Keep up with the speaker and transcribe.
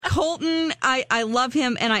Colton, I love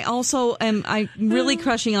him, and I also I'm really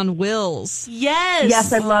crushing on Will's.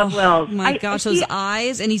 Yes, I love Will's. Oh my gosh, those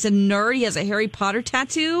eyes, and he's a nerd. He has a Harry Potter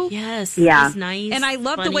tattoo. Yes, yeah, he's nice. And I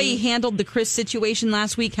love the way he handled the Chris situation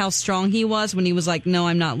last week. How strong he was when he was like, "No,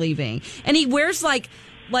 I'm not leaving," and he wears like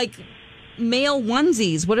male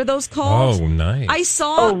onesies. What are those called? Oh, nice. I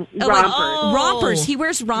saw rompers. Rompers. He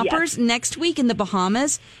wears rompers. Next week in the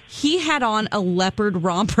Bahamas, he had on a leopard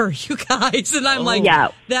romper, you guys. And I'm like,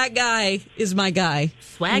 that guy is my guy.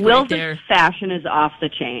 Swag Will's right there. fashion is off the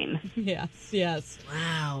chain. Yes.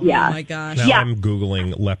 Wow. Yeah. Oh, my gosh. Now I'm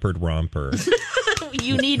Googling leopard romper.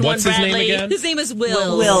 You need What's one, his name Bradley. again? His name is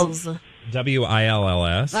Will. Will's. Wills.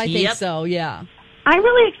 I think so, yeah. I'm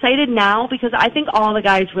really excited now because I think all the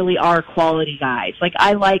guys really are quality guys. Like,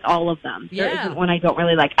 I like all of them. There isn't one I don't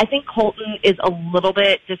really like. I think Colton is a little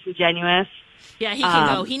bit disingenuous. Yeah, he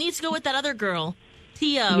can go. He needs to go with that other girl.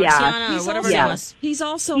 Tia or Tiana or whatever it was. He's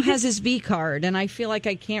also has his V card, and I feel like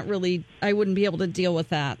I wouldn't be able to deal with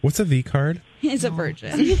that. What's a V card? He's a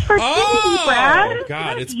virgin. He's fertility, Brad. Oh,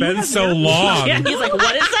 God, it's been so long. Yeah, he's like,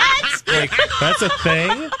 what is that? Like, that's a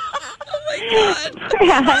thing? Oh, my God.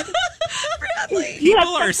 Brad. Bradley.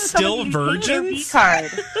 People are still virgins?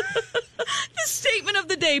 Card. The statement of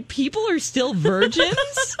the day, people are still virgins?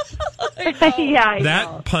 Yeah,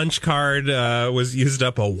 that punch card was used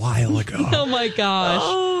up a while ago. Oh, my gosh.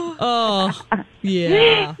 Oh,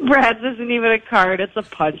 yeah. Brad isn't even a card, it's a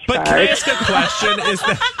punch But card. can I ask a question? Is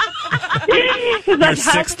that your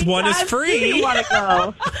sixth one is free? You want to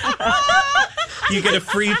go? You get a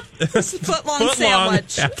free foot-long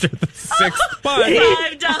sandwich after the sixth punch.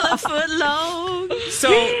 $5 foot long.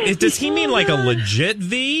 So, does he mean like a legit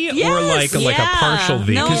V or like a partial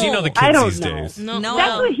V? Because you know the kids these days. No.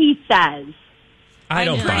 That's what he says. I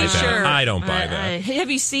don't buy that. Sure. I don't buy that. Have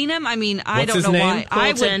you seen him? I mean, I What's don't his know name? why.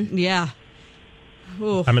 I Colton. would, yeah.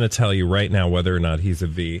 Ooh. I'm going to tell you right now whether or not he's a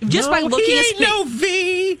V. Just by looking he at ain't no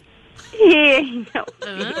V.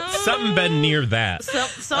 Something been near that.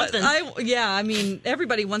 Something. I mean,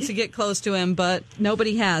 everybody wants to get close to him, but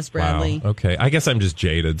nobody has, Bradley. Wow. Okay. I guess I'm just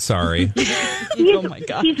jaded. Sorry. Oh, my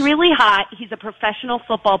God. He's really hot. He's a professional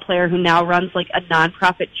football player who now runs like a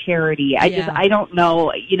nonprofit charity. I don't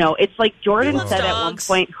know. You know, it's like Jordan said at one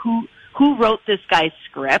point, who wrote this guy's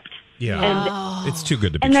script? Yeah. It's too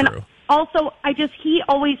good to be and then true. Also, he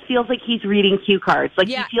always feels like he's reading cue cards. Like,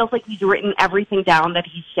 he feels like he's written everything down that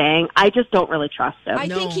he's saying. I just don't really trust him. I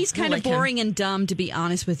think he's kind of boring and dumb, to be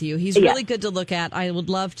honest with you. He's really good to look at. I would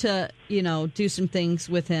love to, do some things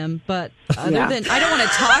with him. But other than, I don't want to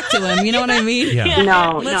talk to him. You know what I mean? Yeah.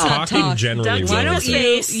 No, Let's not Talking talk. generally. Why don't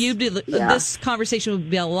face. you do this conversation would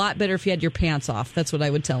be a lot better if you had your pants off. That's what I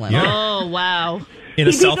would tell him. Yeah. Oh, wow. In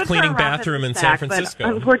a self-cleaning bathroom in San Francisco.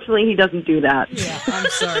 But unfortunately, he doesn't do that. Yeah, I'm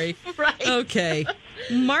sorry. Right. Okay.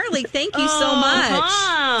 Marley, thank you so much.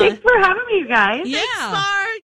 Thanks for having me, you guys. Yeah. Thanks,